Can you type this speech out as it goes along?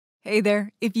Hey there,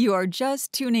 if you are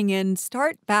just tuning in,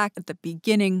 start back at the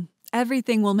beginning.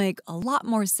 Everything will make a lot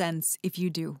more sense if you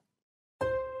do.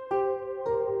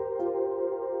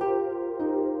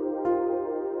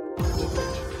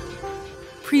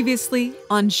 Previously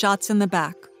on Shots in the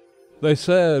Back. They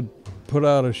said put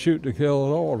out a shoot to kill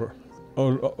an order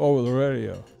over the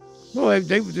radio. Well,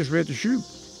 they were just ready to shoot.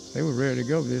 They were ready to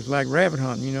go. It's like rabbit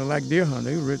hunting, like deer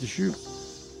hunting. They were ready to shoot.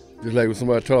 Just like when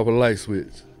somebody turn off a light switch.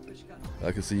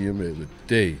 I can see him every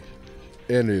day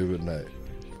and every night.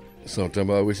 Sometimes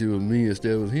I wish it was me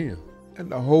instead of him. And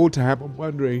the whole time I'm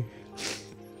wondering,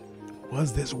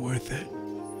 was this worth it?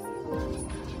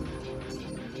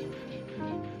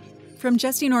 From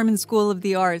Jesse Norman School of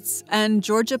the Arts and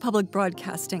Georgia Public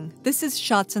Broadcasting, this is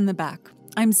Shots in the Back.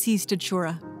 I'm Sista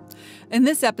Chura. In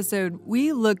this episode,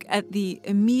 we look at the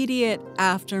immediate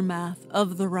aftermath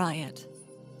of the riot.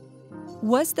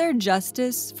 Was there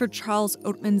justice for Charles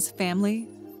Oatman's family?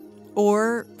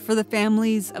 Or for the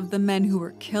families of the men who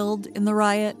were killed in the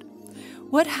riot?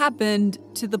 What happened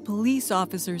to the police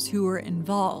officers who were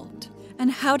involved? And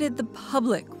how did the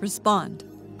public respond?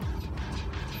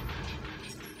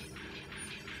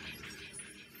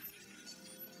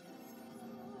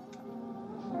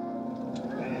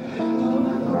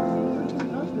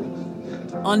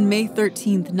 On May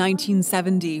 13th,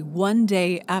 1970, one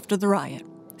day after the riot,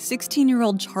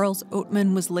 16-year-old Charles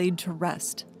Oatman was laid to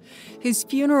rest. His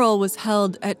funeral was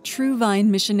held at True Vine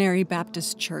Missionary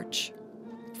Baptist Church.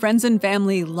 Friends and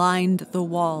family lined the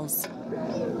walls.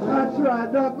 I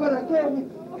tried not, but I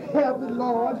can't help it,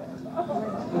 Lord.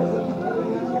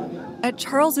 At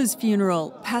Charles's funeral,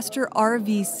 Pastor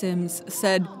R.V. Sims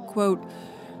said, quote,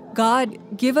 "God,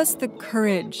 give us the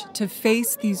courage to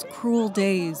face these cruel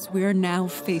days we are now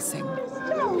facing." He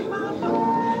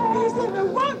said,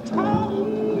 "Walk tall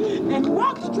and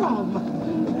walk strong."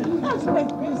 That's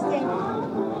what he said.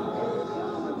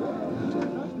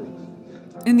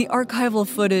 In the archival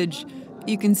footage,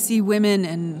 you can see women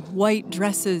in white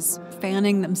dresses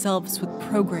fanning themselves with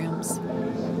programs.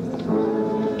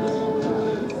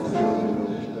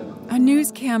 A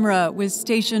news camera was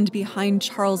stationed behind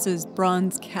Charles's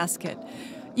bronze casket.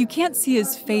 You can't see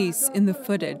his face in the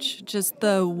footage, just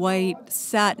the white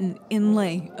satin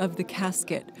inlay of the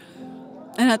casket.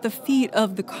 And at the feet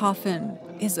of the coffin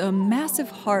is a massive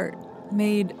heart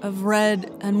made of red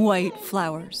and white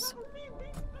flowers.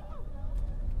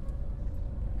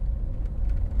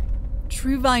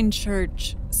 True Vine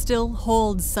Church still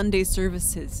holds Sunday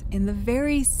services in the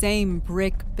very same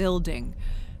brick building.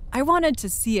 I wanted to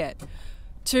see it,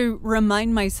 to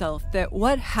remind myself that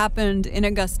what happened in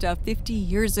Augusta 50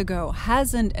 years ago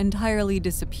hasn't entirely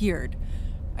disappeared.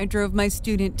 I drove my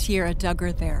student Tiara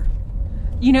Duggar there.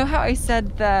 You know how I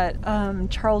said that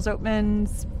Charles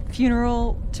Oatman's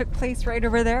funeral took place right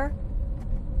over there?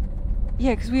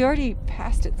 Yeah, because we already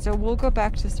passed it, so we'll go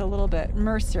back just a little bit.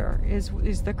 Mercer is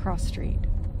the cross street.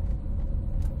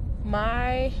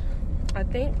 I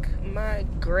think my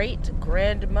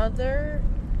great-grandmother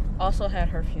also had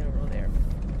her funeral there.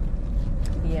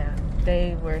 Yeah,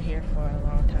 they were here for a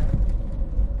long time.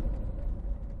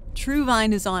 True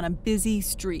Vine is on a busy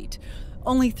street.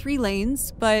 Only 3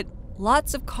 lanes, but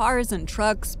lots of cars and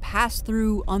trucks pass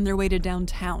through on their way to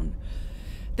downtown.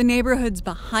 The neighborhoods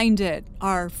behind it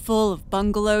are full of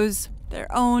bungalows.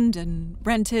 They're owned and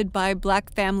rented by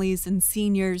Black families and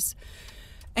seniors.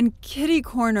 And kitty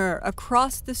corner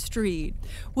across the street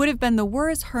would have been the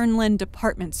Worth Hernland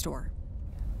department store.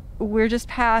 We're just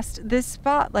past this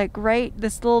spot,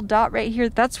 this little dot right here.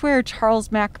 That's where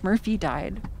Charles Mac Murphy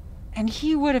died. And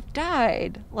he would have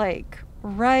died,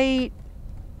 right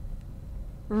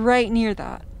near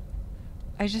that.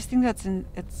 I just think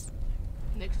it's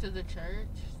Next to the church?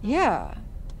 Yeah.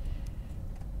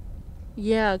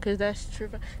 Yeah, because that's true.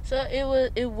 So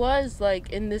it was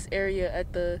in this area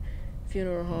at the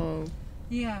funeral home.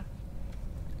 Yeah.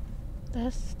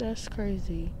 That's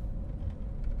crazy.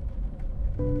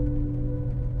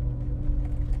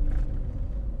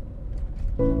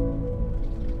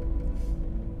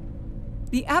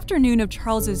 The afternoon of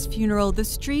Charles's funeral, the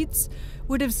streets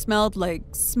would have smelled like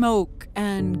smoke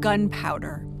and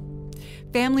gunpowder.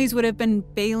 Families would have been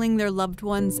bailing their loved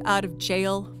ones out of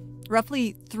jail.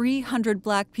 Roughly 300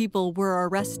 Black people were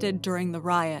arrested during the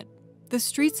riot. The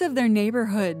streets of their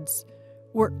neighborhoods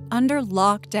were under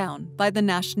lockdown by the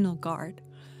National Guard.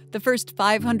 The first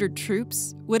 500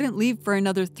 troops wouldn't leave for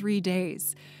another 3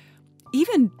 days.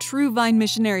 Even True Vine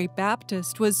Missionary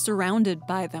Baptist was surrounded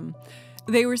by them.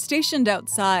 They were stationed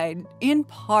outside, in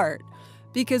part,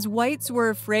 because whites were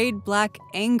afraid Black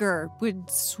anger would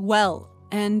swell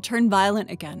and turn violent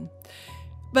again.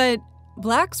 But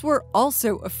Blacks were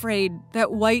also afraid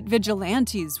that white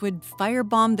vigilantes would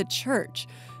firebomb the church.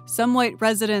 Some white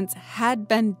residents had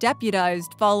been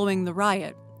deputized following the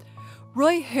riot.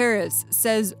 Roy Harris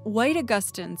says white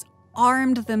Augustans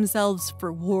armed themselves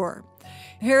for war.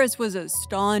 Harris was a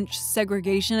staunch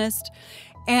segregationist,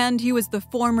 and he was the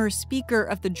former Speaker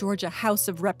of the Georgia House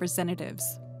of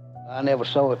Representatives. I never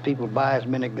saw people buy as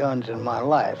many guns in my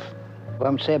life.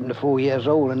 I'm 74 years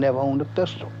old and never owned a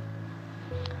pistol.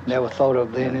 Never thought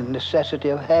of the necessity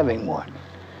of having one.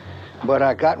 But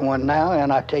I got one now,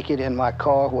 and I take it in my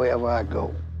car wherever I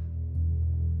go.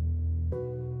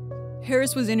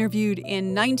 Harris was interviewed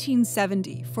in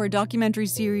 1970 for a documentary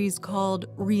series called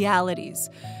Realities.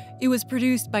 It was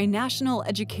produced by National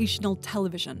Educational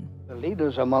Television. The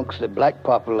leaders amongst the black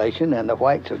population and the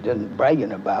whites have been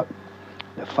bragging about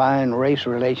the fine race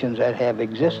relations that have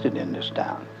existed in this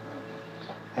town.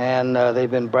 And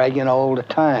they've been bragging all the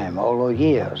time, all those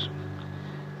years.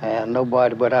 And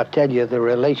nobody, but I tell you, the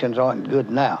relations aren't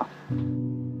good now.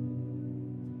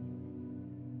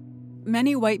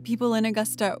 Many white people in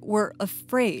Augusta were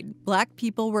afraid black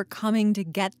people were coming to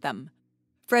get them.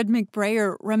 Fred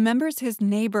McBrayer remembers his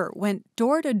neighbor went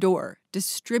door to door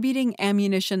distributing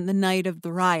ammunition the night of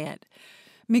the riot.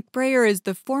 McBrayer is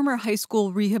the former high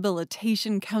school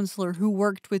rehabilitation counselor who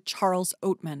worked with Charles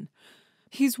Oatman.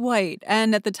 He's white,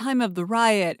 and at the time of the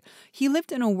riot, he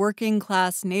lived in a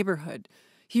working-class neighborhood.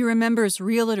 He remembers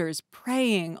realtors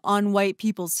preying on white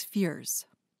people's fears.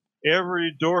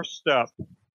 Every doorstep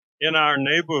in our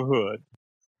neighborhood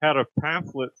had a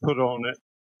pamphlet put on it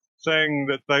saying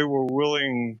that they were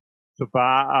willing to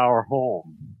buy our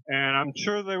home. And I'm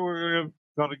sure they were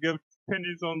going to give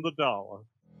pennies on the dollar.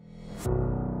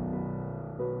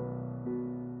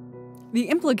 The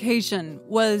implication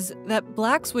was that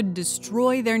blacks would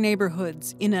destroy their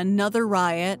neighborhoods in another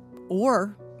riot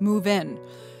or move in.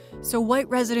 So white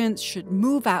residents should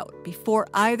move out before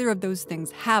either of those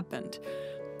things happened.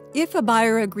 If a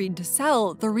buyer agreed to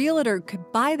sell, the realtor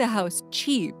could buy the house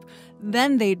cheap.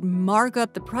 Then they'd mark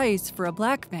up the price for a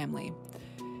black family.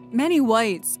 Many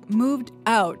whites moved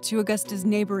out to Augusta's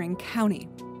neighboring county.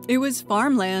 It was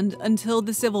farmland until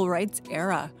the Civil Rights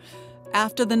era.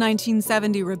 After the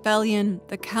 1970 rebellion,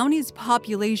 the county's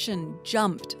population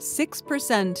jumped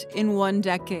 6% in one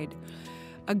decade.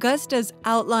 Augusta's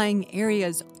outlying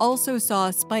areas also saw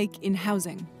a spike in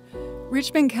housing.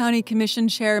 Richmond County Commission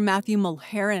Chair Matthew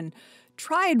Mulherin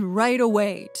tried right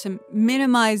away to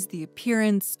minimize the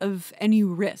appearance of any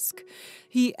risk.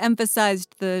 He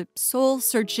emphasized the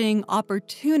soul-searching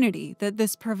opportunity that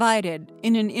this provided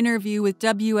in an interview with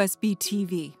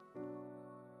WSB-TV.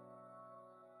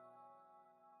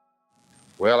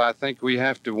 Well, I think we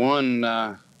have to,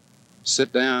 one,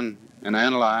 sit down and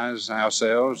analyze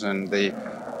ourselves and the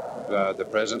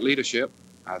present leadership.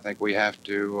 I think we have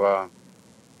to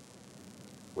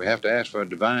ask for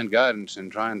divine guidance in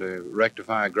trying to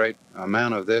rectify a great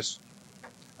amount of this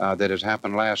that has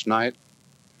happened last night.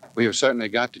 We have certainly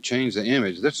got to change the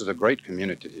image. This is a great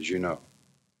community, as you know.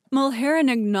 Mulherin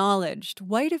acknowledged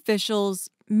white officials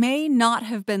may not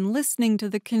have been listening to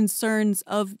the concerns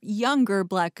of younger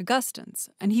black Augustans,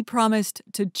 and he promised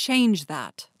to change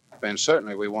that. And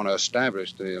certainly we want to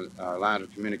establish the line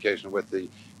of communication with the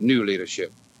new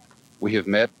leadership. We have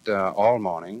met all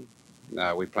morning.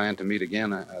 We plan to meet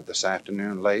again this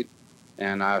afternoon late,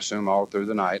 and I assume all through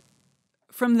the night.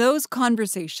 From those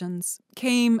conversations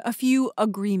came a few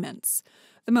agreements.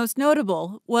 The most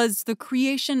notable was the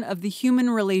creation of the Human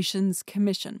Relations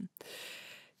Commission.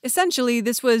 Essentially,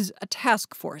 this was a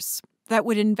task force that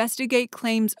would investigate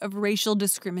claims of racial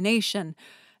discrimination,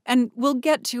 and we'll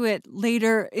get to it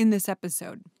later in this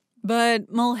episode.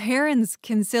 But Mulherin's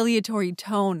conciliatory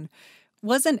tone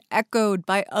wasn't echoed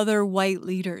by other white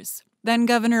leaders. Then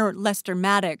Governor Lester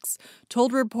Maddox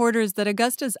told reporters that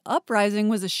Augusta's uprising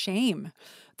was a shame.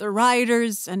 The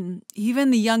rioters and even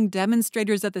the young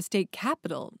demonstrators at the state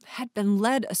capitol had been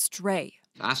led astray.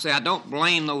 I say I don't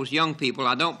blame those young people.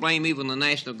 I don't blame even the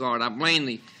National Guard. I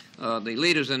blame the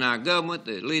leaders in our government,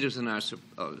 the leaders in our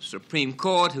Supreme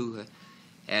Court,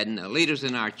 and leaders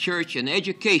in our church and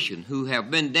education who have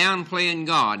been downplaying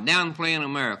God, downplaying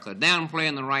America,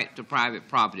 downplaying the right to private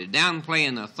property,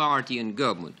 downplaying authority in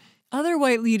government. Other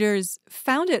white leaders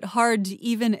found it hard to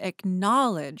even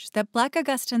acknowledge that black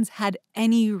Augustans had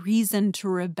any reason to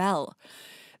rebel.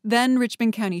 Then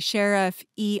Richmond County Sheriff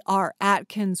E.R.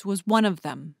 Atkins was one of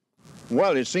them.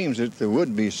 Well, it seems that there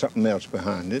would be something else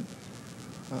behind it.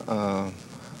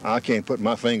 I can't put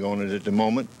my finger on it at the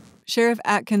moment. Sheriff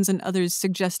Atkins and others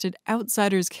suggested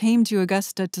outsiders came to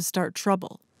Augusta to start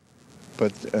trouble.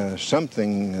 But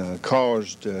something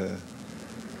caused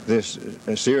this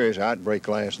serious outbreak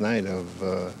last night of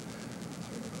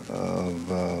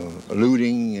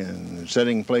looting and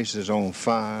setting places on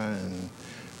fire and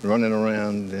running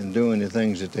around and doing the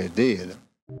things that they did.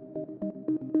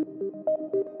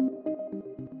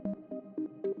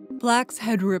 Blacks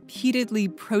had repeatedly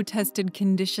protested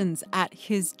conditions at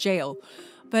his jail,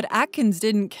 but Atkins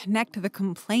didn't connect the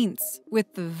complaints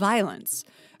with the violence.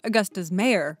 Augusta's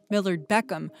mayor, Millard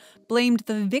Beckham, blamed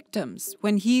the victims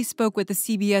when he spoke with a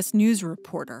CBS News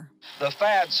reporter. The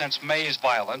fad since May's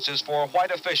violence is for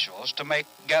white officials to make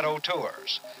ghetto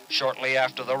tours. Shortly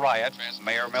after the riot,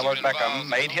 Mayor Millard Beckham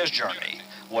made his journey,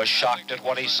 was shocked at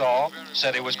what he saw,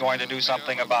 said he was going to do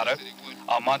something about it.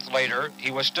 A month later, he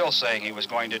was still saying he was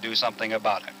going to do something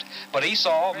about it. But he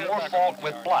saw more fault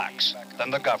with blacks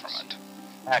than the government.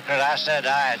 Because I said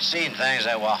I had seen things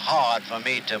that were hard for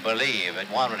me to believe, and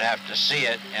one would have to see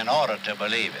it in order to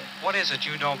believe it. What is it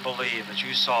you don't believe that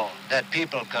you saw? That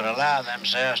people could allow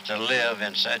themselves to live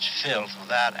in such filth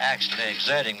without actually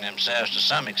exerting themselves to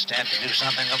some extent to do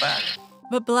something about it.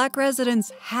 But black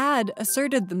residents had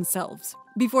asserted themselves.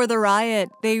 Before the riot,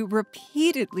 they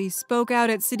repeatedly spoke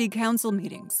out at city council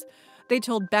meetings. They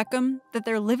told Beckham that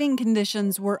their living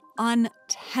conditions were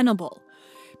untenable.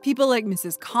 People like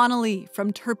Mrs. Connolly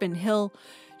from Turpin Hill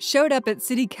showed up at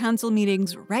city council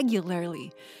meetings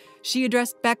regularly. She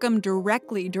addressed Beckham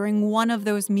directly during one of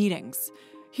those meetings.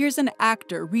 Here's an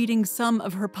actor reading some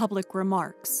of her public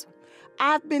remarks.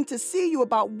 I've been to see you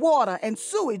about water and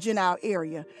sewage in our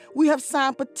area. We have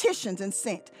signed petitions and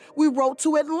sent. We wrote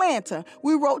to Atlanta.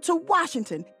 We wrote to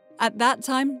Washington. At that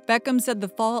time, Beckham said the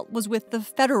fault was with the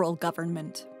federal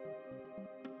government.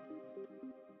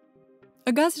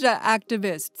 Augusta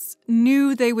activists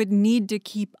knew they would need to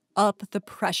keep up the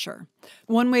pressure.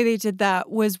 One way they did that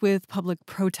was with public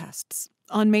protests.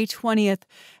 On May 20th,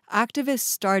 activists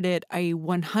started a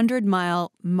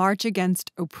 100-mile March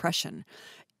Against Oppression.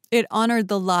 It honored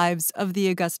the lives of the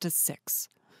Augusta Six,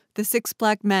 the 6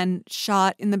 black men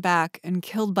shot in the back and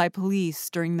killed by police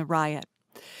during the riot.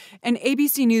 An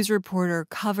ABC News reporter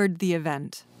covered the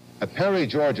event. At Perry,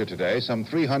 Georgia today, some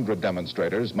 300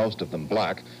 demonstrators, most of them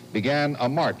black, began a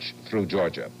march through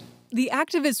Georgia. The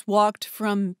activists walked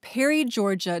from Perry,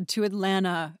 Georgia to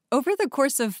Atlanta over the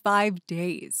course of 5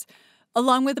 days.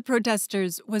 Along with the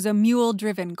protesters was a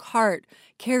mule-driven cart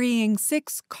carrying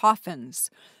 6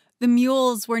 coffins. The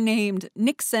mules were named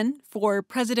Nixon for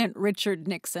President Richard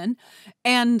Nixon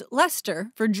and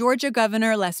Lester for Georgia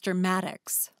Governor Lester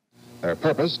Maddox. Their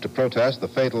purpose to protest the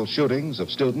fatal shootings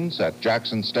of students at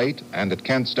Jackson State and at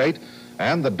Kent State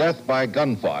and the death by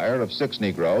gunfire of 6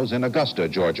 Negroes in Augusta,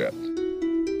 Georgia.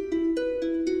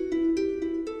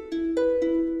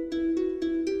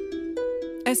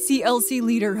 SCLC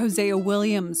leader Hosea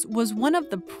Williams was one of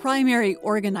the primary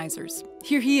organizers.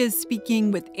 Here he is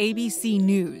speaking with ABC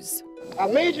News. A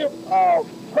major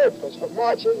purpose for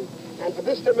marching and for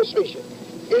this demonstration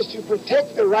is to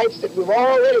protect the rights that we've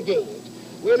already gained.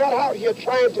 We're not out here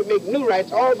trying to make new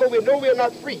rights, although we know we're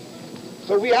not free.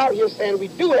 So we're out here saying we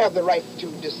do have the right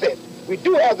to dissent. We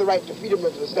do have the right to freedom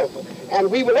of assembly, and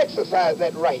we will exercise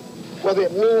that right, whether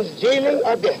it means jailing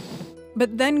or death.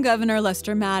 But then Governor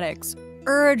Lester Maddox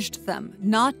urged them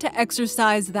not to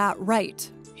exercise that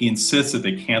right. He insists that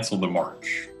they cancel the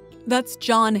march. That's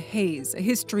John Hayes, a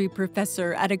history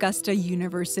professor at Augusta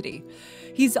University.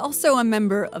 He's also a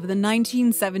member of the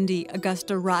 1970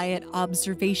 Augusta Riot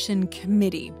Observation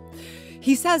Committee.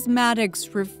 He says Maddox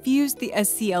refused the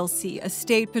SCLC a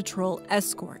state patrol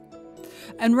escort.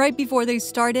 And right before they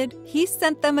started, he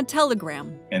sent them a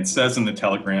telegram. And says in the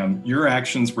telegram, your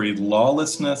actions breed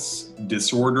lawlessness,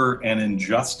 disorder, and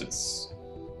injustice,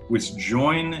 which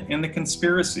join in the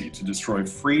conspiracy to destroy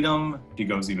freedom. He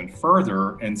goes even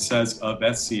further and says of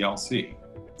SCLC,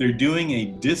 they're doing a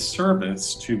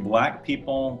disservice to black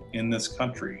people in this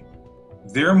country.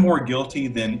 They're more guilty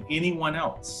than anyone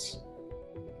else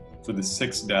for the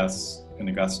 6 deaths in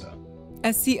Augusta.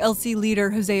 SCLC leader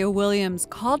Hosea Williams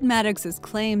called Maddox's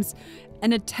claims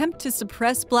an attempt to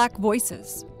suppress black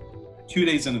voices. 2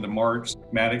 days into the march,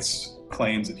 Maddox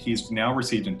claims that he's now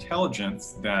received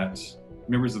intelligence that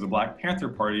members of the Black Panther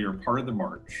Party are part of the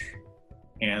march,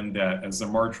 and that as the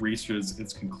march reaches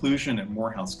its conclusion at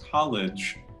Morehouse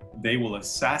College, they will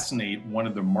assassinate one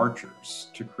of the marchers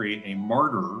to create a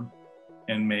martyr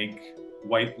and make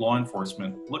white law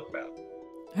enforcement look bad.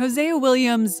 Hosea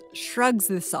Williams shrugs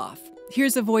this off.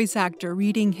 Here's a voice actor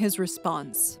reading his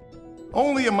response.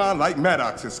 Only a man like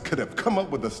Maddox could have come up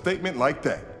with a statement like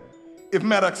that. If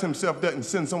Maddox himself doesn't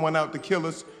send someone out to kill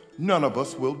us, none of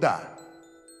us will die.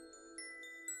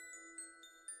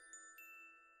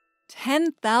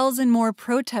 10,000 more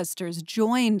protesters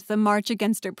joined the March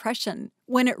Against Oppression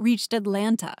when it reached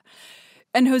Atlanta.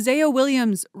 And Hosea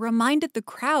Williams reminded the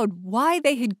crowd why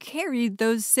they had carried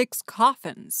those 6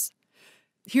 coffins.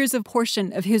 Here's a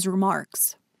portion of his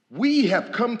remarks. We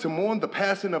have come to mourn the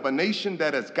passing of a nation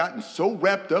that has gotten so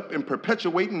wrapped up in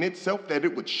perpetuating itself that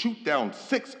it would shoot down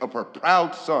 6 of her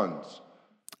proud sons.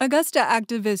 Augusta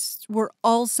activists were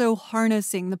also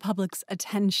harnessing the public's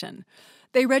attention.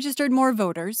 They registered more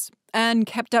voters and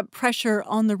kept up pressure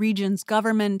on the region's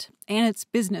government and its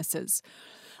businesses.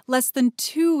 Less than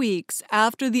 2 weeks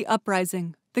after the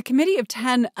uprising, the Committee of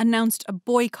 10 announced a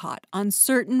boycott on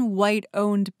certain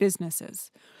white-owned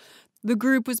businesses. The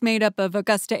group was made up of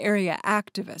Augusta area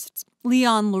activists.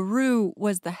 Leon LaRue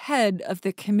was the head of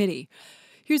the committee.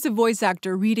 Here's a voice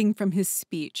actor reading from his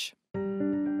speech.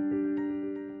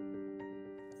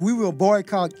 We will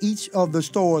boycott each of the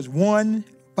stores one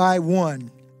by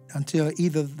one until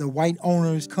either the white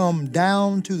owners come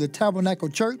down to the Tabernacle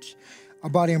Church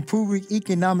about improving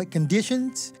economic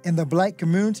conditions in the black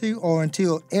community or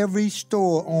until every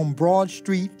store on Broad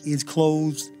Street is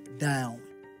closed down.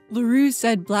 LaRue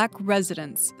said black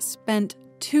residents spent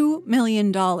 $2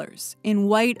 million in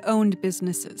white-owned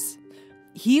businesses.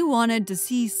 He wanted to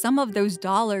see some of those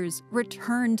dollars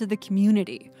return to the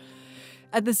community.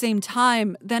 At the same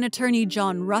time, then Attorney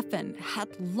John Ruffin had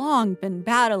long been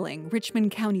battling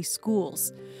Richmond County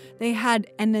schools. They had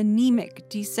an anemic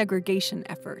desegregation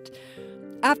effort.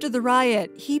 After the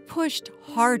riot, he pushed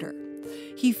harder.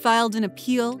 He filed an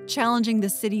appeal challenging the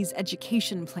city's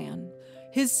education plan.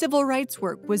 His civil rights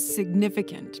work was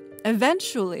significant.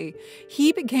 Eventually,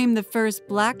 he became the first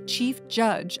black chief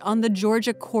judge on the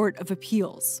Georgia Court of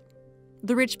Appeals.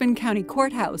 The Richmond County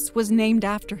Courthouse was named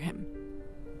after him.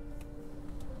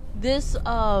 This,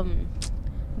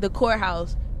 the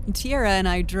courthouse. Tiara and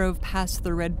I drove past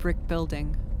the red brick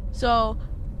building. So,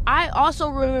 I also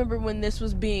remember when this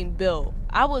was being built.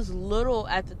 I was little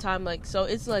at the time, so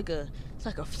it's like a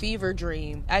fever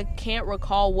dream. I can't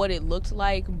recall what it looked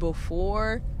like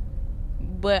before,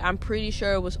 but I'm pretty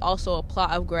sure it was also a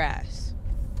plot of grass.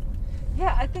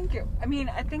 Yeah, I think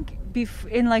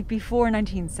before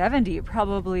 1970, it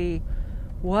probably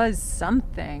was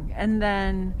something. And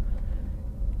then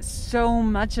so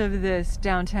much of this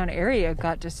downtown area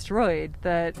got destroyed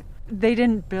that they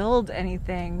didn't build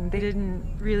anything. They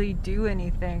didn't really do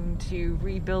anything to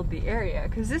rebuild the area,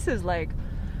 because this is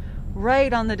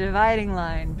right on the dividing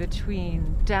line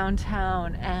between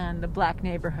downtown and the black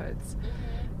neighborhoods.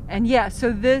 And yeah,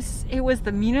 so it was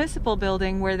the municipal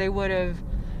building where they would have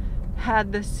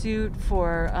had the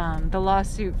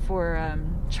lawsuit for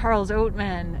Charles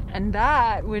Oatman, and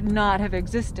that would not have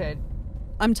existed.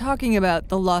 I'm talking about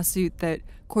the lawsuit that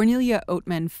Cornelia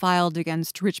Oatman filed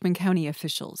against Richmond County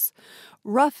officials.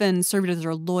 Ruffin served as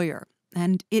her lawyer,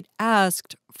 and it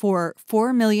asked for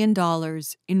 $4 million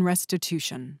in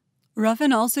restitution.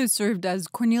 Ruffin also served as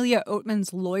Cornelia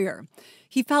Oatman's lawyer.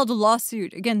 He filed a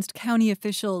lawsuit against county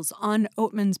officials on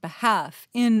Oatman's behalf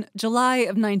in July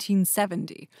of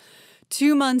 1970,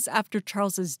 2 months after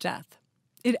Charles's death.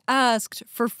 It asked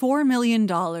for $4 million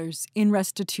in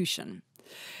restitution.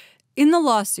 In the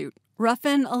lawsuit,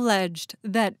 Ruffin alleged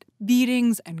that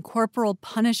beatings and corporal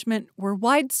punishment were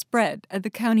widespread at the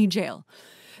county jail.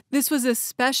 This was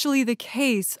especially the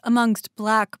case amongst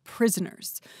black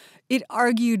prisoners. It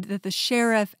argued that the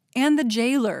sheriff and the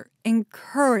jailer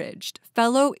encouraged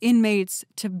fellow inmates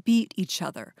to beat each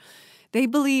other. They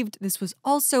believed this was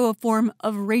also a form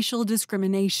of racial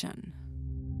discrimination.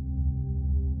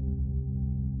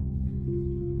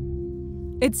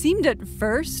 It seemed at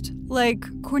first like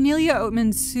Cornelia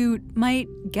Oatman's suit might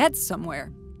get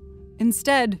somewhere.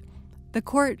 Instead, the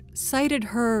court cited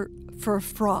her for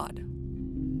fraud.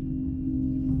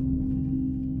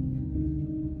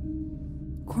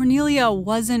 Cornelia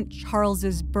wasn't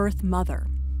Charles's birth mother.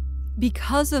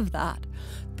 Because of that,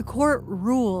 the court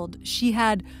ruled she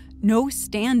had no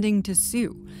standing to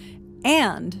sue,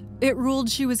 and it ruled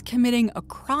she was committing a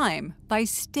crime by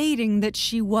stating that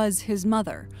she was his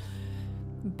mother.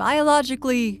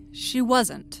 Biologically, she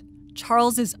wasn't.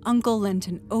 Charles's uncle,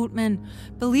 Linton Oatman,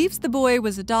 believes the boy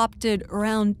was adopted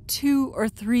around 2 or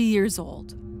 3 years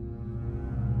old.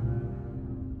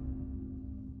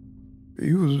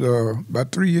 He was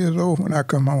about 3 years old when I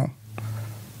come home.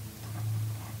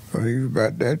 So he was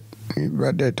about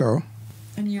that tall.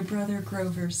 And your brother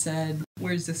Grover said,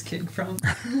 "Where's this kid from?"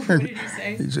 What did he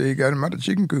say? He said he got him out of the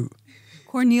chicken coop.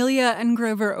 Cornelia and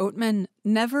Grover Oatman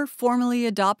never formally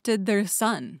adopted their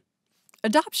son.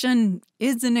 Adoption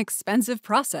is an expensive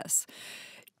process.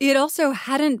 It also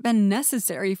hadn't been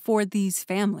necessary for these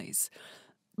families.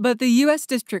 But the U.S.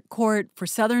 District Court for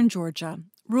Southern Georgia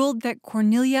ruled that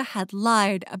Cornelia had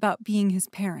lied about being his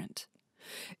parent.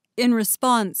 In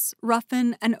response,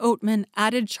 Ruffin and Oatman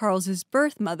added Charles's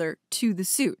birth mother to the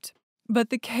suit.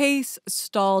 But the case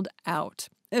stalled out.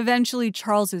 Eventually,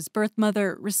 Charles's birth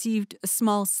mother received a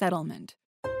small settlement.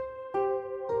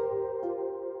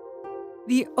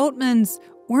 The Oatmans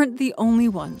weren't the only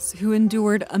ones who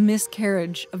endured a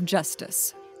miscarriage of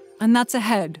justice. And that's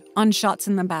ahead on Shots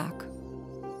in the Back.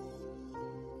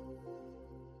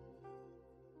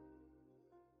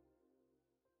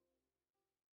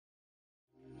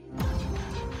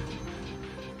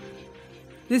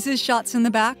 This is Shots in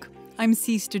the Back. I'm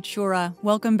Sis Dachura.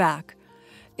 Welcome back.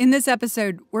 In this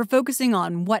episode, we're focusing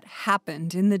on what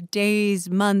happened in the days,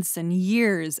 months, and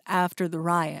years after the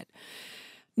riot.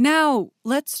 Now,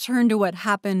 let's turn to what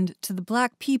happened to the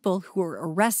Black people who were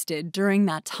arrested during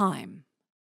that time.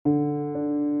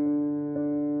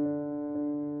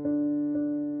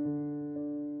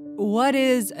 What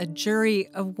is a jury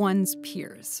of one's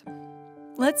peers?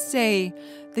 Let's say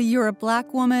that you're a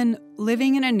Black woman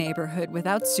living in a neighborhood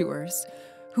without sewers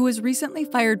who was recently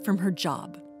fired from her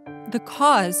job. The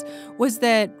cause was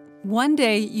that one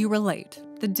day you were late,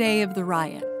 the day of the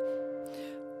riot.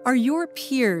 Are your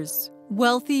peers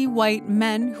wealthy white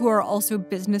men who are also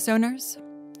business owners?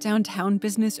 Downtown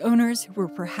business owners who were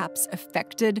perhaps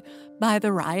affected by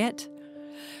the riot?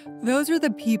 Those are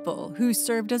the people who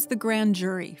served as the grand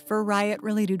jury for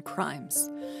riot-related crimes.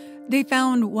 They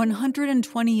found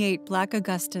 128 Black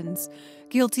Augustans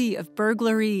guilty of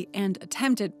burglary and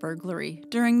attempted burglary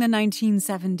during the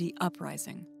 1970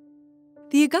 uprising.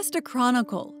 The Augusta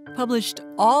Chronicle published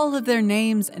all of their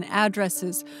names and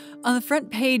addresses on the front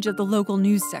page of the local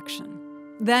news section.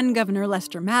 Then Governor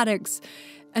Lester Maddox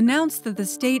announced that the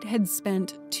state had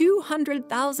spent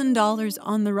 $200,000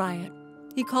 on the riot.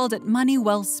 He called it money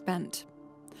well spent.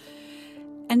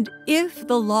 And if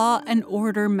the law and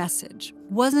order message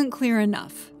wasn't clear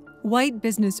enough, white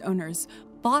business owners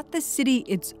bought the city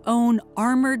its own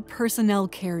armored personnel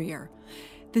carrier.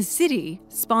 The city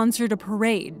sponsored a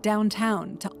parade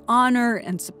downtown to honor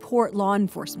and support law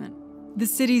enforcement. The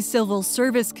city's Civil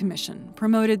Service Commission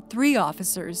promoted 3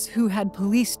 officers who had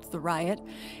policed the riot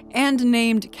and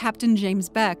named Captain James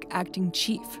Beck acting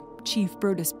chief. Chief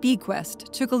Brodus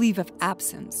Bequest took a leave of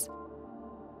absence.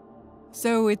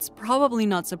 So it's probably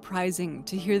not surprising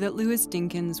to hear that Louis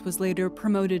Dinkins was later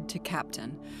promoted to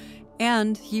captain,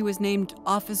 and he was named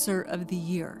Officer of the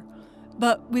Year.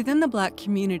 But within the Black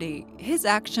community, his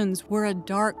actions were a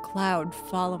dark cloud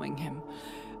following him.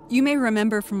 You may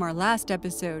remember from our last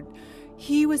episode,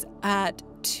 he was at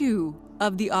 2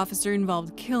 of the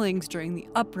officer-involved killings during the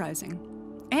uprising.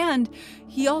 And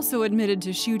he also admitted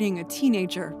to shooting a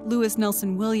teenager, Lewis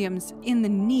Nelson Williams, in the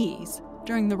knees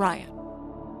during the riot.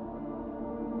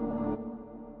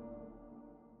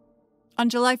 On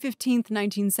July 15,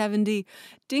 1970,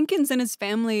 Dinkins and his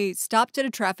family stopped at a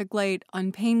traffic light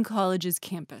on Payne College's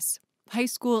campus. High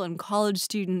school and college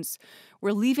students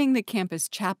were leaving the campus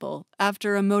chapel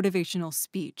after a motivational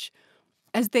speech.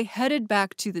 As they headed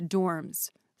back to the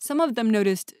dorms, some of them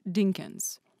noticed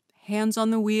Dinkins. Hands on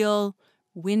the wheel,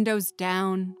 windows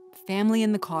down, family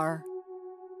in the car.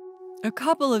 A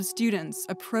couple of students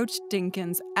approached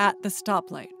Dinkins at the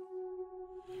stoplight.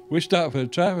 We stopped for the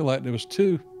traffic light. There was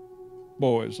 2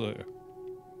 boys there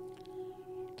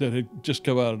that had just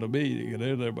come out of the meeting, and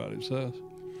everybody's house.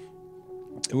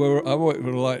 I waited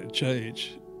for the light to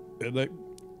change, and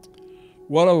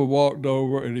one of them walked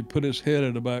over, and he put his head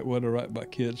in the back window right by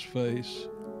Kid's face.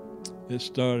 It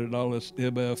started all this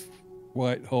MF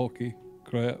white hulky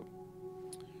crap,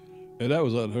 and that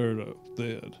was unheard of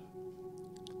then.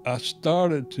 I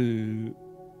started to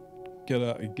get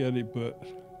out and get him, but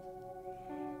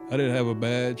I didn't have a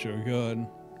badge or a gun.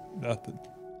 Nothing.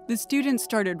 The students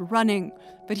started running,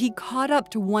 but he caught up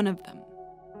to one of them.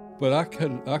 But I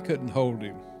couldn't hold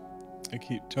him and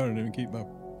keep turning him and keep my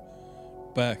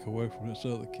back away from this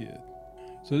other kid.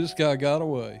 So this guy got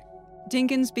away.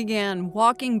 Dinkins began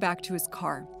walking back to his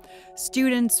car.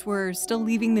 Students were still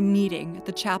leaving the meeting at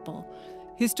the chapel.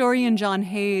 Historian John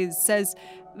Hayes says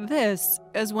this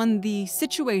is when the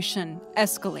situation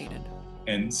escalated.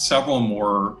 And several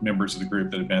more members of the group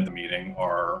that had been at the meeting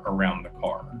are around the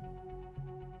car.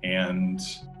 And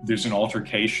there's an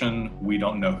altercation. We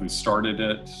don't know who started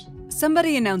it.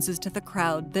 Somebody announces to the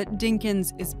crowd that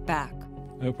Dinkins is back.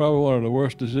 Probably one of the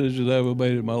worst decisions I ever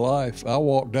made in my life. I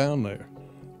walked down there,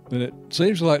 and it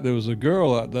seems like there was a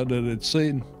girl out there that had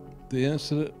seen the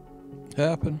incident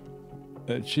happen.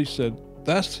 And she said,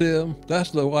 "That's him.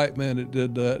 That's the white man that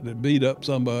did that beat up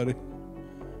somebody.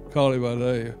 Call him by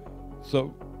name."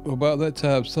 So About that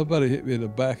time, somebody hit me in the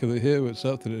back of the head with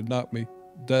something that knocked me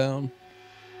down.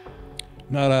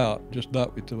 Not out, just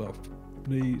knocked me to my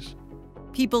knees.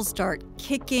 People start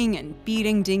kicking and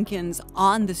beating Dinkins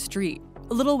on the street.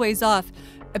 A little ways off,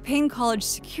 a Payne College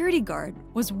security guard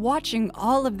was watching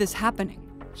all of this happening.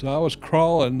 So I was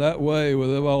crawling that way with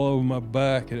them all over my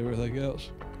back and everything else.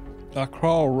 I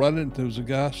crawled running. There was a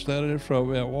guy standing in front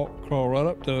of me. I crawled right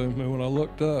up to him, and when I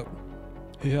looked up,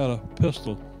 he had a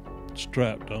pistol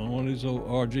strapped on, one of these old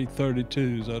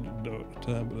RG-32s. I didn't know at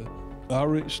the time, but I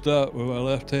reached up with my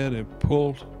left hand and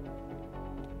pulled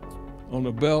on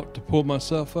the belt to pull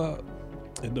myself out,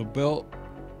 and the belt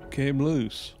came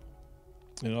loose,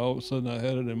 and all of a sudden I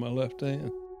had it in my left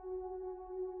hand.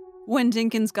 When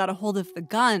Dinkins got a hold of the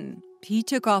gun, he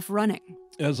took off running.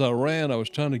 As I ran, I was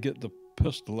trying to get the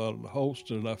pistol out of the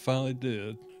holster, and I finally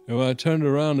did. And when I turned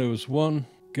around, there was one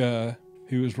guy.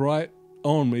 He was right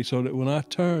on me, so that when I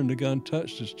turned, the gun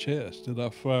touched his chest, and I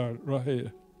fired right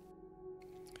here.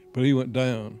 But he went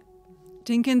down.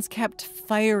 Dinkins kept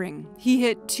firing. He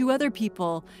hit 2 other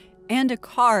people and a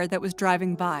car that was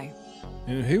driving by.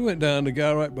 And he went down, the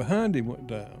guy right behind him went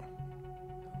down.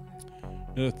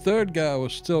 And the third guy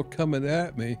was still coming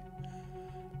at me,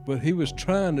 but he was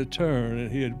trying to turn,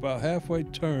 and he had about halfway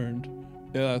turned,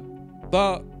 and I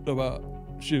thought about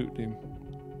shooting him,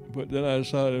 but then I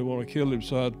decided I didn't want to kill him,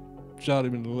 so I shot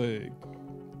him in the leg.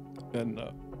 And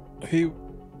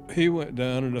he went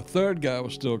down, and the third guy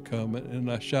was still coming, and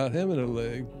I shot him in the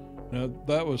leg. Now,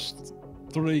 that was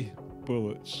 3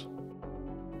 bullets.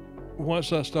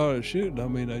 Once I started shooting, I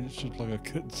mean, I just looked like I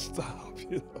couldn't stop,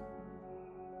 you know.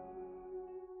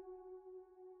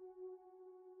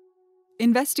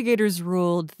 Investigators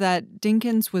ruled that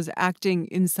Dinkins was acting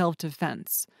in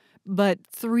self-defense, but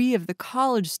 3 of the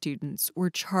college students were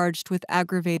charged with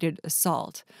aggravated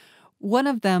assault. One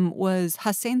of them was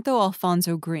Jacinto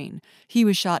Alfonso Green. He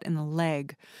was shot in the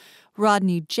leg.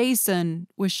 Rodney Jason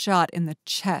was shot in the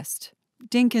chest.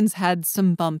 Dinkins had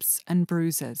some bumps and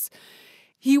bruises.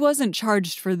 He wasn't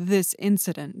charged for this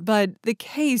incident, but the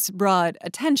case brought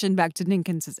attention back to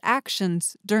Dinkins'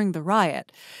 actions during the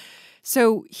riot.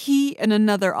 So he and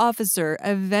another officer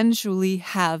eventually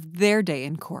have their day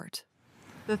in court.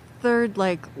 The third,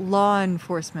 law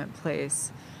enforcement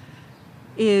place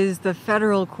is the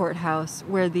federal courthouse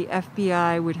where the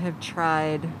FBI would have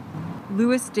tried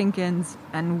Louis Dinkins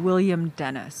and William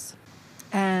Dennis.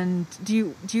 And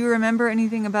do you remember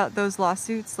anything about those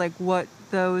lawsuits? Like what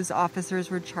those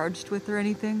officers were charged with or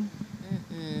anything?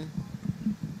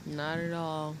 Not at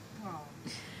all. All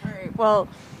right, well,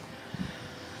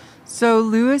 so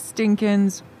Louis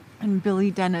Dinkins and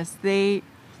Billy Dennis, they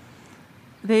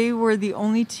were the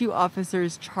only 2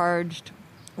 officers charged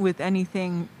with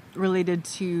anything related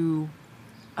to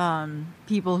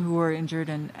people who were injured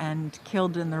and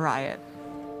killed in the riot.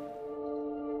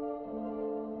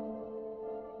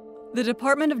 The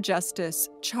Department of Justice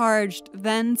charged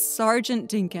then Sergeant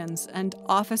Dinkins and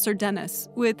Officer Dennis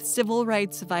with civil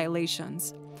rights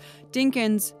violations.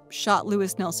 Dinkins shot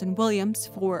Louis Nelson Williams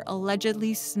for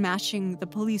allegedly smashing the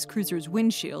police cruiser's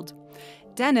windshield.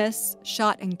 Dennis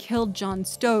shot and killed John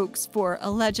Stokes for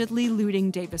allegedly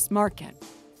looting Davis Market.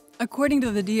 According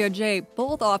to the DOJ,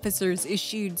 both officers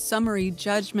issued summary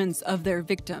judgments of their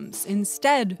victims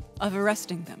instead of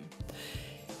arresting them.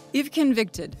 If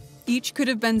convicted, each could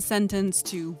have been sentenced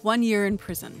to 1 year in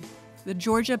prison. The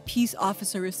Georgia Peace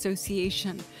Officer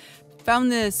Association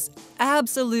found this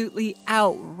absolutely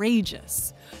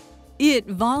outrageous. It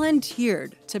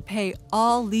volunteered to pay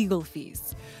all legal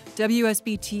fees.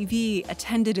 WSB-TV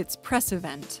attended its press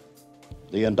event.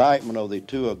 The indictment of the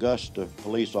 2 Augusta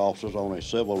police officers on a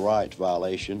civil rights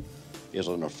violation is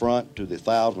an affront to the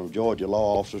thousands of Georgia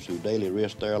law officers who daily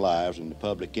risk their lives in the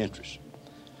public interest.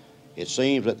 It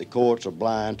seems that the courts are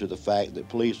blind to the fact that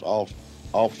police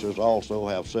officers also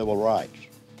have civil rights.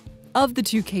 Of the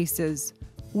 2 cases,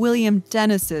 William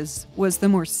Dennis's was the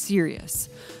more serious.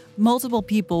 Multiple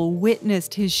people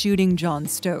witnessed his shooting John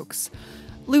Stokes.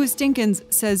 Louis Dinkins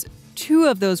says 2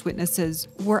 of those witnesses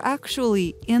were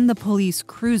actually in the police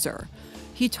cruiser.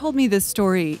 He told me this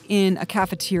story in a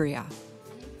cafeteria.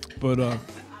 But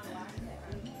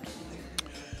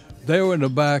they were in the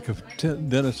back of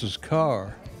Dennis's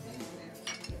car,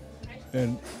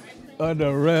 and under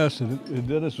arrest, and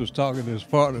Dennis was talking to his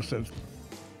partner, said,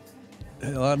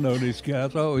 "Hell, I know these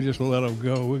guys. Oh, we just let them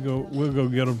go. We'll go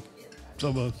get them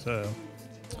some other time."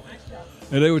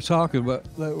 And they were talking about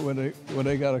that when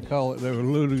they got a call that they were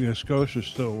looting a grocery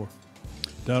store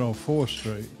down on 4th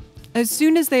Street. As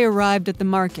soon as they arrived at the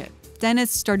market, Dennis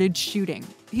started shooting.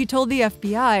 He told the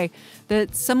FBI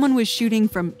that someone was shooting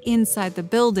from inside the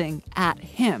building at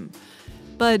him.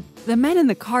 But the men in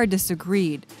the car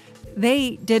disagreed.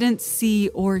 They didn't see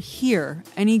or hear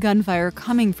any gunfire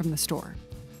coming from the store.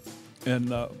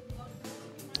 And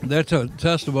their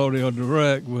testimony on the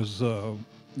wreck was,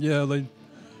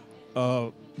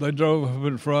 they drove up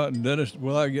in front, and Dennis,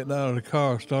 without getting out of the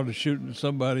car, started shooting at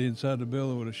somebody inside the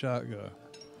building with a shotgun.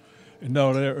 And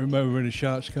no, they don't remember any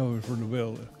shots coming from the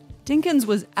building. Dinkins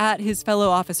was at his fellow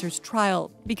officers' trial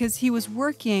because he was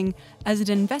working as an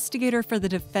investigator for the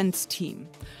defense team.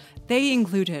 They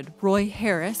included Roy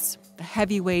Harris, the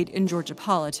heavyweight in Georgia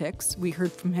politics. We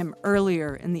heard from him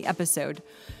earlier in the episode.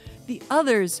 The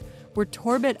others were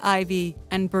Torbett Ivy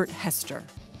and Bert Hester.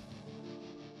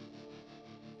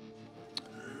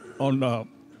 On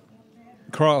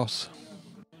cross,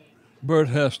 Bert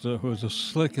Hester was the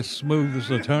slickest, smoothest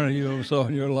attorney you ever saw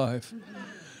in your life.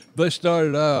 They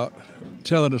started out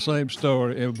telling the same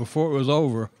story, and before it was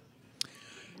over,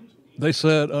 they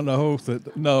said on the oath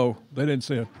that no, they didn't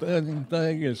say a thing.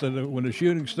 They said that when the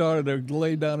shooting started, they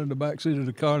laid down in the back seat of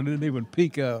the car and didn't even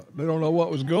peek out. They don't know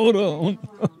what was going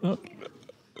on.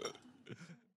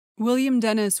 William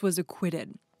Dennis was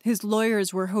acquitted. His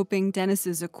lawyers were hoping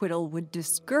Dennis's acquittal would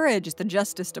discourage the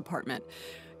Justice Department,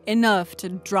 enough to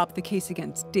drop the case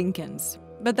against Dinkins.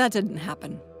 But that didn't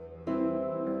happen.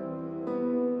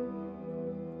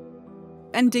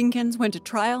 And Dinkins went to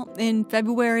trial in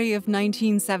February of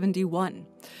 1971.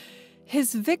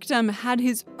 His victim had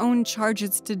his own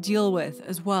charges to deal with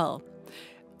as well.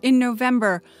 In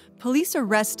November, police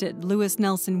arrested Lewis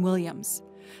Nelson Williams.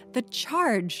 The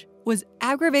charge was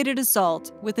aggravated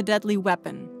assault with a deadly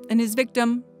weapon, and his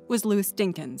victim was Louis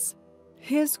Dinkins.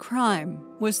 His crime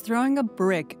was throwing a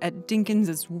brick at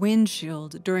Dinkins's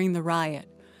windshield during the riot.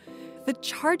 The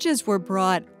charges were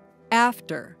brought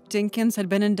after Dinkins had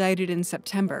been indicted in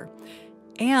September,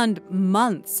 and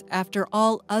months after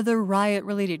all other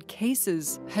riot-related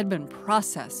cases had been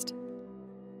processed.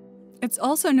 It's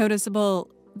also noticeable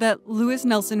that Lewis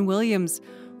Nelson Williams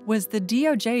was the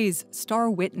DOJ's star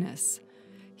witness.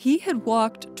 He had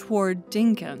walked toward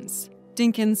Dinkins.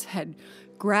 Dinkins had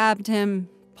grabbed him,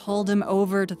 pulled him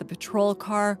over to the patrol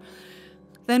car.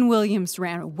 Then Williams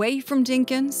ran away from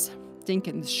Dinkins.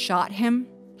 Dinkins shot him,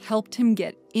 helped him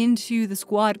get into the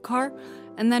squad car,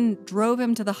 and then drove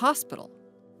him to the hospital.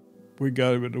 We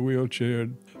got him in the wheelchair.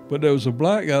 But there was a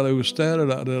black guy that was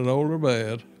standing out there, an older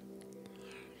man.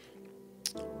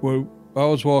 Well, I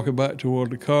was walking back toward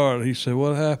the car, and he said,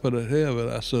 "What happened to him?" And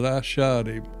I said, "I shot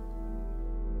him."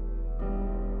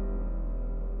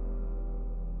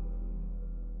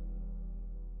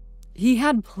 He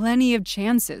had plenty of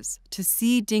chances to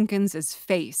see Dinkins's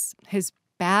face, his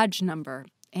badge number,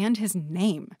 and his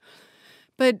name.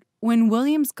 But when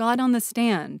Williams got on the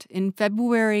stand in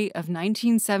February of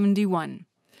 1971,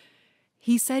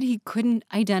 he said he couldn't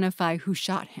identify who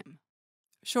shot him.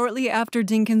 Shortly after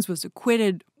Dinkins was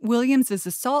acquitted, Williams's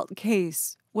assault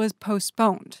case was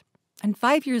postponed, and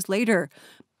 5 years later,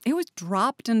 it was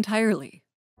dropped entirely.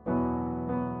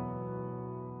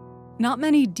 Not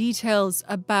many details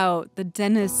about the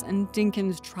Dennis and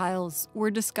Dinkins trials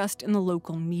were discussed in the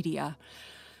local media.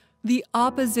 The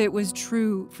opposite was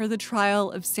true for the trial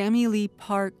of Sammy Lee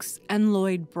Parks and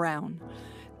Lloyd Brown.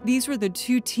 These were the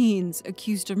two teens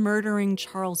accused of murdering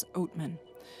Charles Oatman.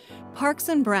 Parks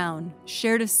and Brown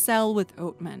shared a cell with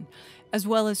Oatman, as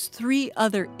well as 3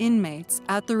 other inmates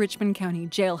at the Richmond County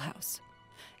jailhouse.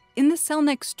 In the cell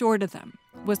next door to them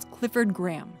was Clifford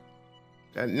Graham.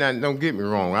 Now, don't get me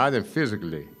wrong, I didn't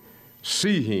physically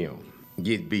see him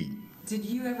get beat. Did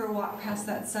you ever walk past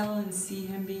that cell and see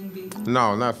him being beaten?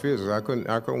 No, not physically.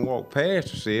 I couldn't walk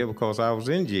past the cell because I was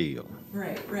in jail.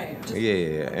 Right.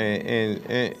 Yeah,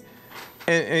 and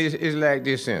it's like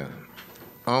this here.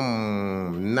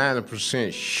 I'm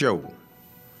 90% sure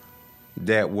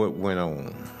that what went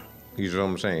on. You know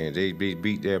what I'm saying? They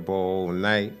beat that boy all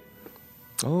night.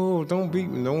 Oh, don't beat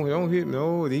me, don't hit me.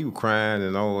 Oh, he was crying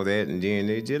and all that, and then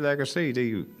they just like I say,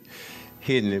 they were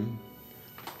hitting him.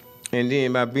 And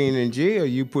then by being in jail,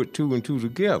 you put 2 and 2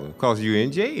 together, because you're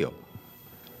in jail.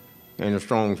 And the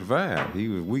strong survived. He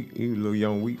was weak, he was a little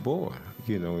young, weak boy.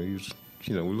 He was,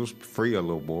 a little frail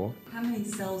little boy. How many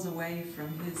cells away from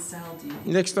his cell do you think?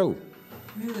 Next door.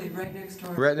 Really? Right next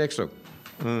door? Right next door.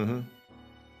 Mm-hmm.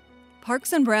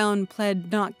 Parks and Brown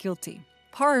pled not guilty.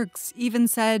 Parks even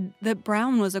said that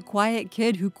Brown was a quiet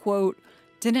kid who, quote,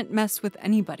 didn't mess with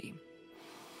anybody.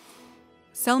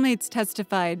 Cellmates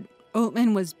testified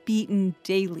Oatman was beaten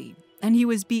daily, and he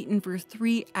was beaten for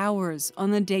 3 hours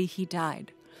on the day he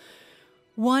died.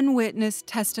 One witness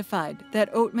testified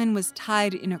that Oatman was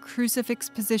tied in a crucifix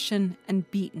position and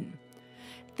beaten.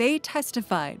 They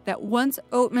testified that once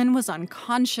Oatman was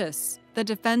unconscious, the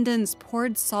defendants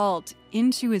poured salt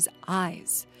into his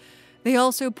eyes. They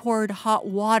also poured hot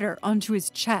water onto his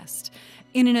chest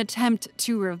in an attempt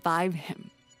to revive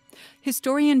him.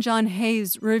 Historian John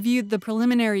Hayes reviewed the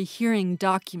preliminary hearing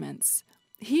documents.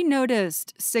 He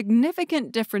noticed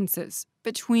significant differences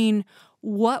between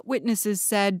what witnesses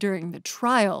said during the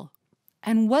trial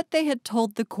and what they had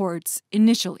told the courts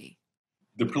initially.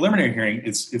 The preliminary hearing,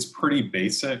 it's pretty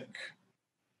basic.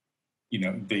 You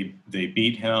know, they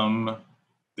beat him.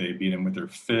 They beat him with their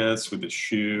fists, with a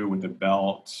shoe, with a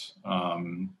belt,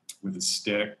 with a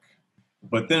stick.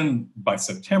 But then by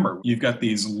September, you've got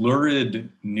these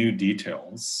lurid new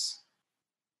details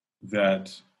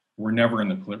that were never in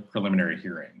the preliminary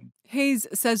hearing. Hayes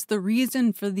says the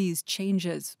reason for these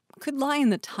changes could lie in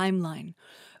the timeline.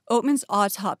 Oatman's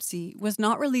autopsy was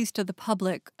not released to the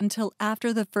public until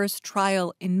after the first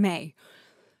trial in May.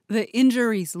 The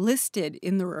injuries listed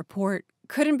in the report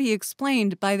couldn't be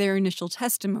explained by their initial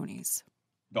testimonies.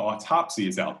 The autopsy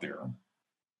is out there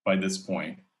by this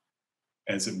point,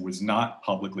 as it was not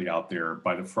publicly out there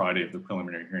by the Friday of the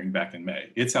preliminary hearing back in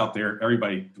May. It's out there.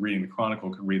 Everybody reading the Chronicle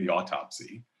could read the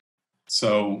autopsy.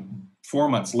 So 4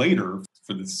 months later,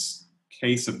 for this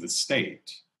case of the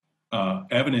state,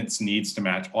 evidence needs to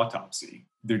match autopsy.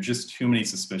 There are just too many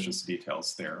suspicious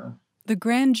details there. The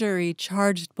grand jury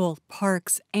charged both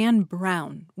Parks and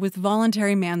Brown with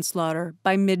voluntary manslaughter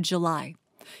by mid-July.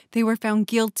 They were found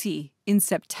guilty in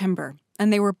September,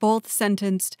 and they were both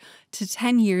sentenced to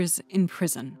 10 years in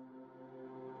prison.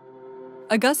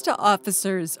 Augusta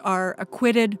officers are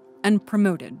acquitted and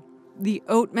promoted. The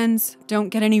Oatmans don't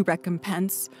get any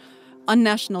recompense. On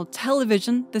national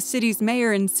television, the city's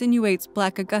mayor insinuates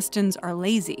Black Augustans are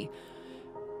lazy.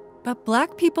 But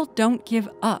Black people don't give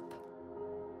up.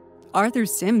 Arthur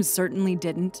Sims certainly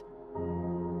didn't.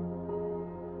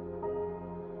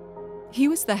 He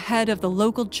was the head of the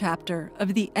local chapter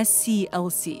of the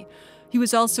SCLC. He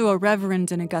was also a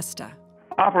reverend in Augusta.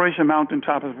 Operation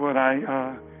Mountaintop is what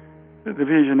the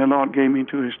vision the Lord gave me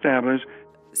to establish.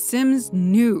 Sims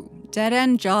knew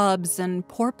dead-end jobs and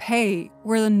poor pay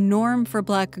were the norm for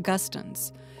Black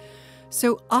Augustans.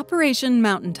 So Operation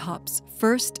Mountaintop's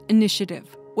first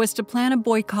initiative was to plan a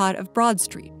boycott of Broad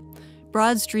Street.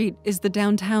 Broad Street is the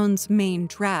downtown's main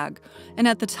drag, and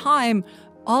at the time,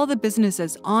 all the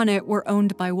businesses on it were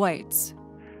owned by whites.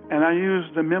 And I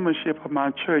used the membership of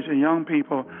my church and young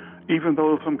people, even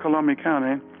those from Columbia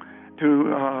County,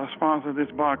 to sponsor this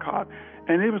boycott.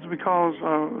 And it was because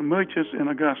merchants in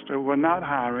Augusta were not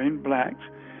hiring blacks,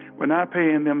 were not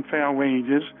paying them fair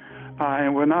wages,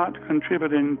 and were not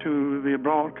contributing to the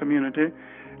broad community.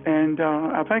 And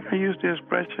I think I used the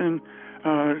expression,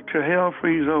 to hell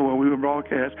freeze over, we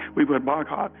would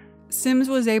boycott. Sims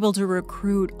was able to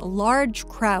recruit a large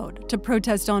crowd to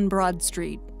protest on Broad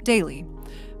Street daily.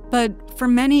 But for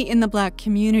many in the Black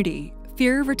community,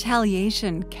 fear of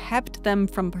retaliation kept them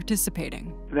from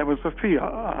participating. There was a fear,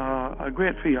 a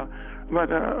great fear.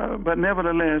 But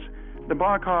nevertheless, the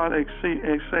boycott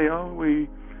excelled.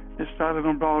 It started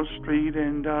on Broad Street,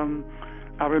 and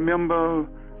I remember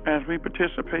as we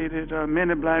participated,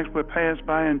 many blacks would pass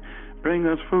by and bring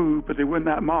us food, but they would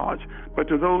not march. But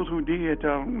to those who did,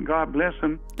 God bless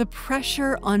them. The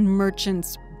pressure on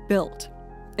merchants built,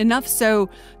 enough so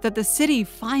that the city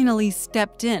finally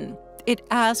stepped in. It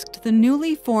asked the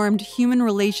newly formed Human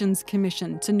Relations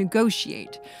Commission to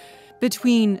negotiate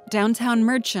between downtown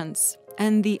merchants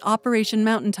and the Operation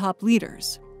Mountaintop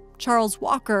leaders. Charles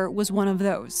Walker was one of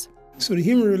those. So the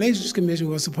Human Relations Commission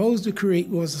was supposed to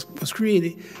was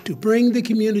created to bring the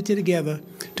community together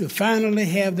to finally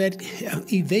have that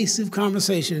evasive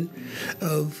conversation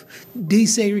of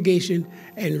desegregation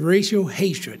and racial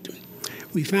hatred.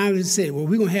 We finally said, well,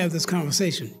 we're going to have this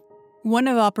conversation. One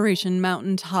of Operation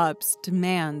Mountaintop's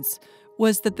demands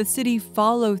was that the city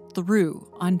follow through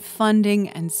on funding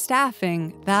and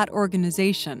staffing that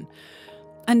organization.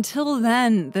 Until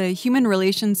then, the Human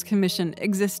Relations Commission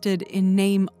existed in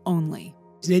name only.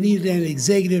 They needed an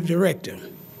executive director.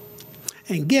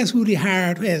 And guess who they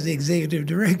hired as the executive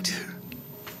director?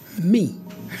 Me.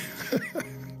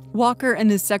 Walker and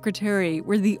his secretary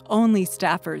were the only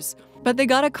staffers, but they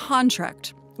got a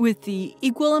contract with the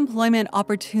Equal Employment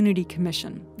Opportunity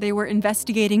Commission. They were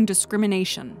investigating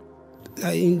discrimination.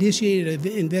 I initiated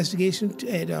an investigation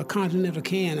at Continental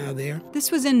Can out there.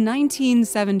 This was in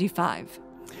 1975.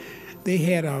 They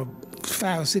had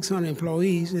 500 or 600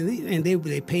 employees, and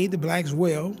they paid the blacks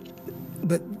well,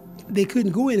 but they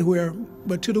couldn't go anywhere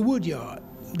but to the wood yard.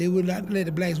 They would not let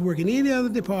the blacks work in any other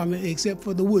department except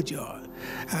for the wood yard.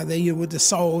 With the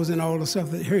saws and all the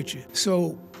stuff that hurt you.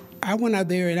 So I went out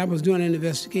there and I was doing an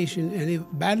investigation,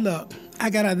 and by luck, I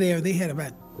got out there. They had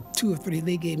about 2 or 3,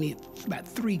 they gave me about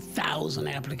 3,000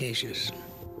 applications.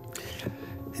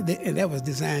 And that was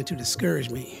designed to discourage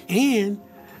me. And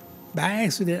by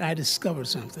accident, I discovered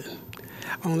something.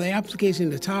 On the application in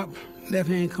the top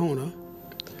left-hand corner,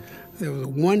 there was a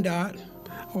 1 dot,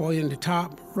 or in the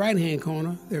top right-hand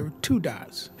corner, there were 2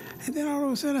 dots. And then all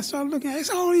of a sudden, I started looking at it's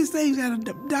all these things that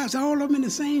are dots, all of them in the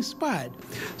same spot.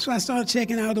 So I started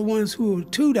checking out the ones who were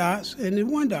 2 dots and then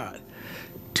 1 dot.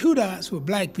 2 dots were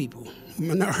black people,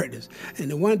 minorities,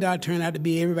 and the 1 dot turned out to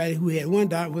be everybody who had 1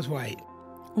 dot was white.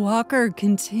 Walker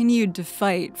continued to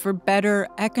fight for better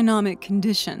economic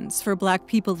conditions for black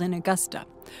people in Augusta.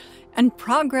 And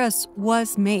progress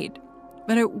was made,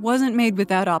 but it wasn't made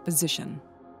without opposition.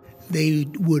 They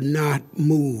would not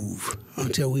move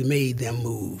until we made them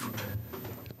move.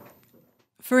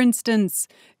 For instance,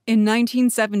 in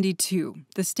 1972,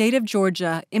 the state of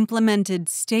Georgia implemented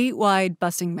statewide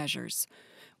busing measures.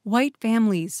 White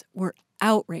families were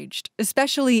outraged,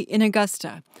 especially in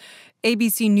Augusta.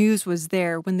 ABC News was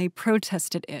there when they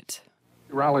protested it.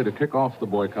 The rally to kick off the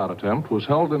boycott attempt was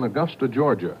held in Augusta,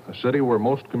 Georgia, a city where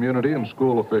most community and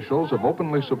school officials have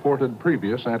openly supported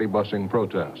previous anti-busing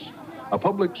protests. A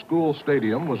public school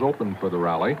stadium was opened for the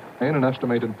rally and an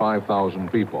estimated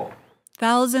 5,000 people.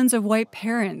 Thousands of white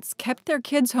parents kept their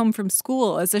kids home from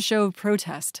school as a show of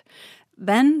protest.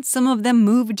 Then some of them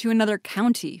moved to another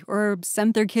county or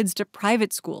sent their kids to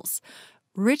private schools.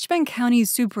 Richmond County's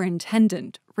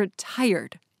superintendent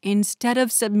retired instead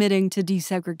of submitting to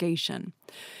desegregation.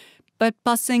 But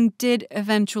busing did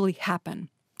eventually happen,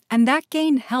 and that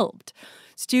gain helped.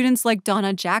 Students like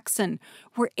Donna Jackson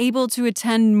were able to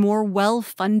attend more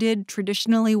well-funded,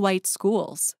 traditionally white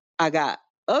schools. I got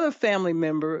other family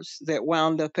members that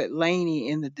wound up at Laney,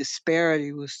 and the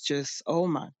disparity was just, oh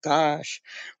my gosh.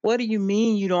 What do you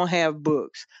mean you don't have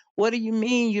books? What do you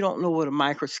mean you don't know what a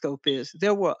microscope is?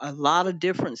 There were a lot of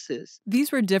differences.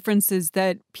 These were differences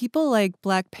that people like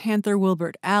Black Panther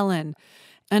Wilbert Allen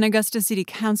and Augusta City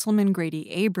Councilman Grady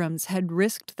Abrams had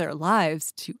risked their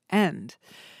lives to end.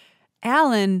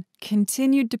 Allen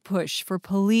continued to push for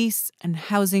police and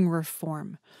housing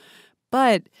reform.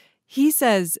 But he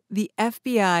says the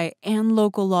FBI and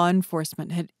local law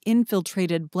enforcement had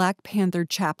infiltrated Black Panther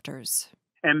chapters.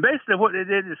 And basically what they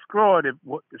did, destroyed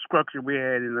what the structure we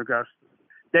had in Augusta.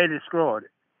 They destroyed it.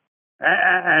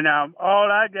 And all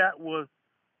I got was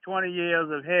 20 years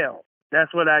of hell.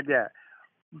 That's what I got.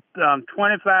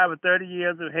 25 or 30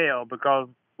 years of hell, because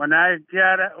when I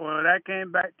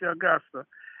came back to Augusta,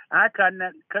 I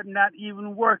could not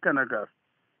even work in Augusta.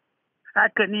 I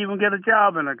couldn't even get a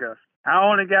job in Augusta. I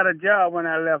only got a job when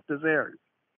I left this area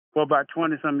for about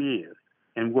 20-some years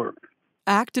and worked.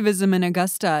 Activism in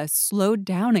Augusta slowed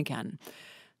down again.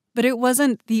 But it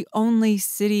wasn't the only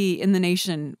city in the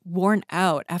nation worn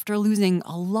out after losing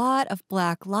a lot of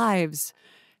Black lives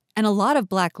and a lot of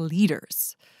Black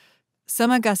leaders.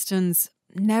 Some Augustans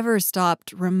never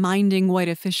stopped reminding white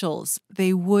officials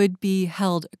they would be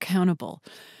held accountable.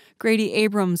 Grady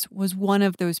Abrams was one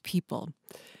of those people.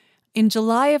 In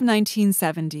July of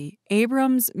 1970,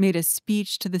 Abrams made a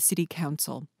speech to the city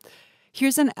council.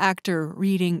 Here's an actor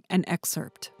reading an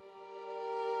excerpt.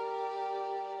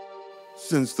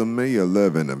 Since the May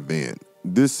 11 event,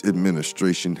 this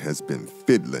administration has been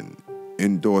fiddling.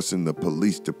 Endorsing the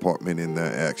police department in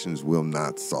their actions will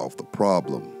not solve the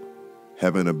problem.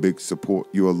 Having a big support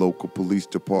your local police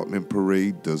department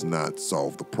parade does not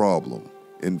solve the problem.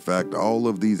 In fact, all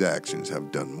of these actions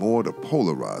have done more to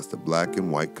polarize the Black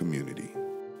and white community.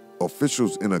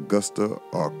 Officials in Augusta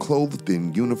are clothed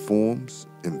in uniforms,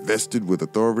 invested with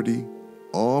authority,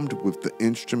 armed with the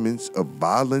instruments of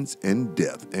violence and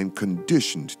death, and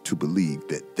conditioned to believe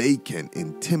that they can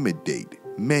intimidate,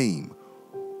 maim,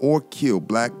 or kill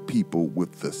Black people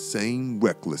with the same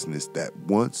recklessness that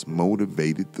once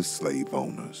motivated the slave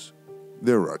owners.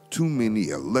 There are too many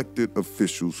elected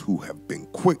officials who have been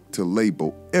quick to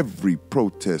label every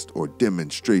protest or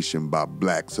demonstration by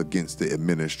Blacks against the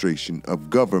administration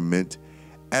of government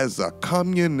as a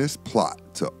communist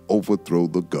plot to overthrow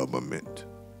the government.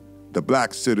 The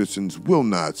Black citizens will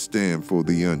not stand for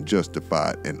the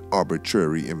unjustified and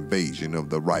arbitrary invasion of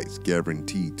the rights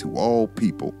guaranteed to all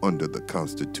people under the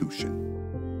Constitution.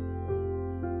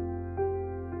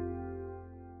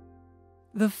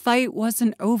 The fight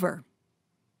wasn't over.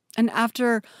 And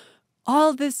after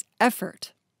all this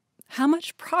effort, how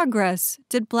much progress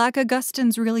did Black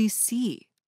Augustans really see?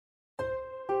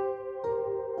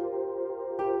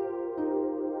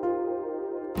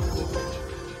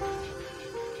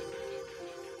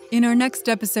 In our next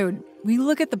episode, we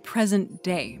look at the present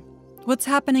day. What's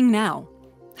happening now?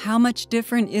 How much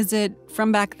different is it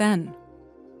from back then?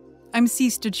 I'm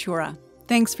Sis Dachura.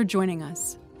 Thanks for joining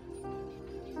us.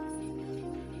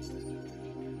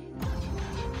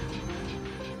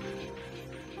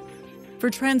 For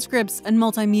transcripts and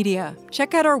multimedia,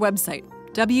 check out our website,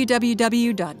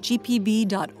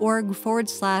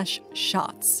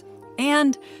 www.gpb.org/shots.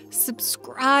 And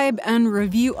subscribe and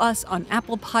review us on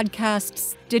Apple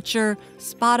Podcasts, Stitcher,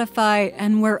 Spotify,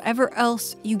 and wherever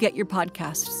else you get your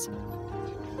podcasts.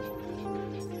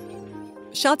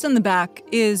 Shots in the Back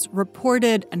is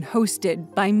reported and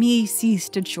hosted by me, C.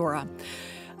 Stachura.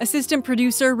 Assistant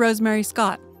producer, Rosemary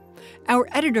Scott. Our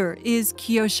editor is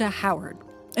Kiosha Howard.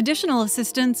 Additional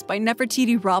assistance by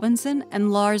Nefertiti Robinson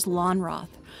and Lars Lonroth.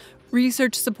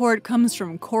 Research support comes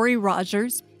from Corey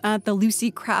Rogers at the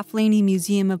Lucy Craft Laney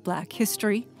Museum of Black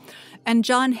History and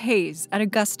John Hayes at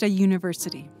Augusta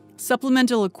University.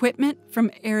 Supplemental equipment from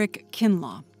Eric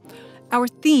Kinlaw. Our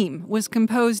theme was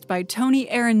composed by Tony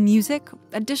Aaron Music,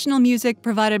 additional music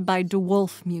provided by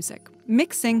DeWolf Music,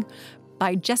 mixing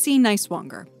by Jesse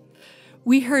Neiswanger.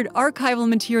 We heard archival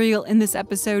material in this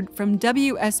episode from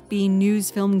WSB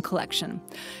News Film Collection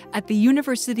at the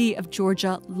University of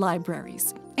Georgia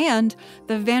Libraries and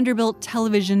the Vanderbilt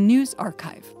Television News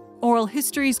Archive. Oral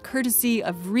histories courtesy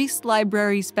of Reese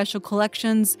Library Special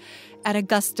Collections at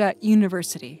Augusta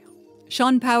University.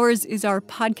 Sean Powers is our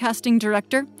podcasting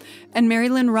director, and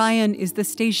Marilyn Ryan is the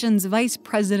station's vice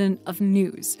president of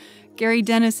news. Gary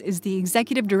Dennis is the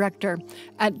executive director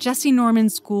at Jesse Norman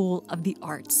School of the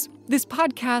Arts. This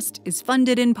podcast is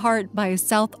funded in part by a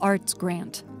South Arts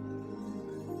grant.